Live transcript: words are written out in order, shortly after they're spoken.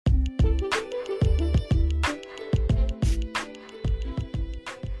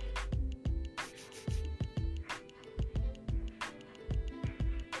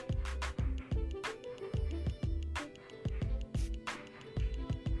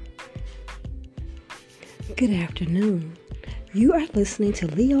Good afternoon. You are listening to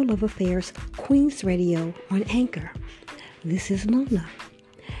Leo Love Affairs Queens Radio on Anchor. This is Luna.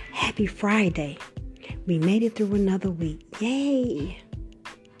 Happy Friday. We made it through another week. Yay!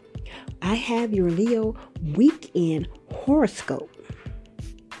 I have your Leo Weekend Horoscope.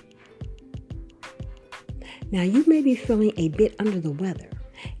 Now, you may be feeling a bit under the weather,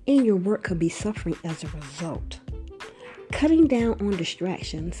 and your work could be suffering as a result. Cutting down on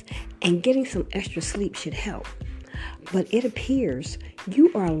distractions and getting some extra sleep should help. But it appears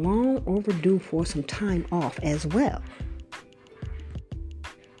you are long overdue for some time off as well.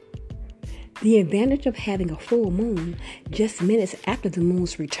 The advantage of having a full moon just minutes after the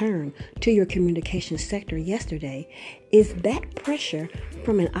moon's return to your communication sector yesterday is that pressure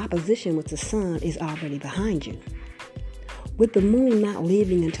from an opposition with the sun is already behind you. With the moon not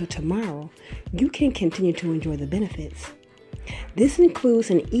leaving until tomorrow, you can continue to enjoy the benefits. This includes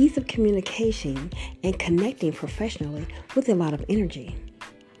an ease of communication and connecting professionally with a lot of energy.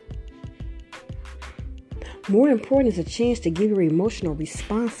 More important is a chance to give your emotional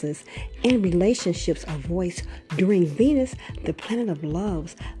responses and relationships a voice during Venus, the planet of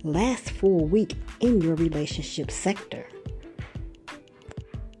love's last full week in your relationship sector.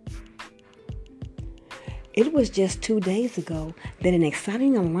 It was just 2 days ago that an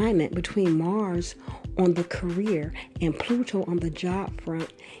exciting alignment between Mars on the career and Pluto on the job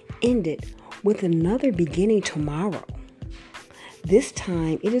front ended with another beginning tomorrow. This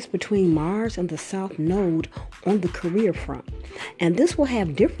time it is between Mars and the South Node on the career front, and this will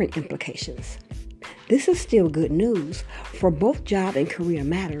have different implications. This is still good news for both job and career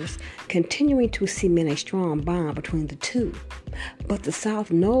matters, continuing to cement a strong bond between the two. But the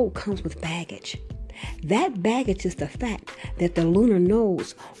South Node comes with baggage. That baggage is the fact that the lunar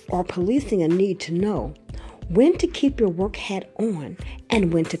nodes are policing a need to know when to keep your work hat on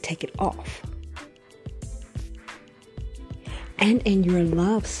and when to take it off. And in your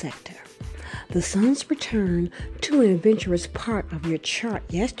love sector, the sun's return to an adventurous part of your chart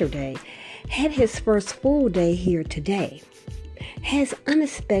yesterday had his first full day here today. Has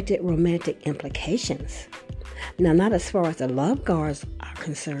unexpected romantic implications. Now, not as far as the love gods are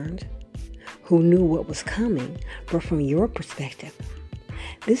concerned, who knew what was coming, but from your perspective.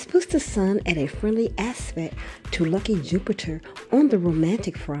 This puts the sun at a friendly aspect to lucky Jupiter on the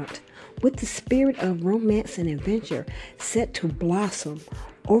romantic front, with the spirit of romance and adventure set to blossom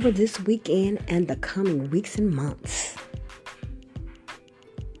over this weekend and the coming weeks and months.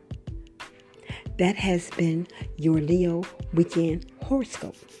 That has been your Leo Weekend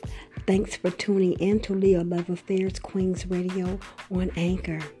Horoscope. Thanks for tuning in to Leo Love Affairs Queens Radio on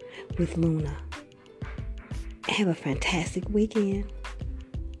Anchor with Luna. Have a fantastic weekend.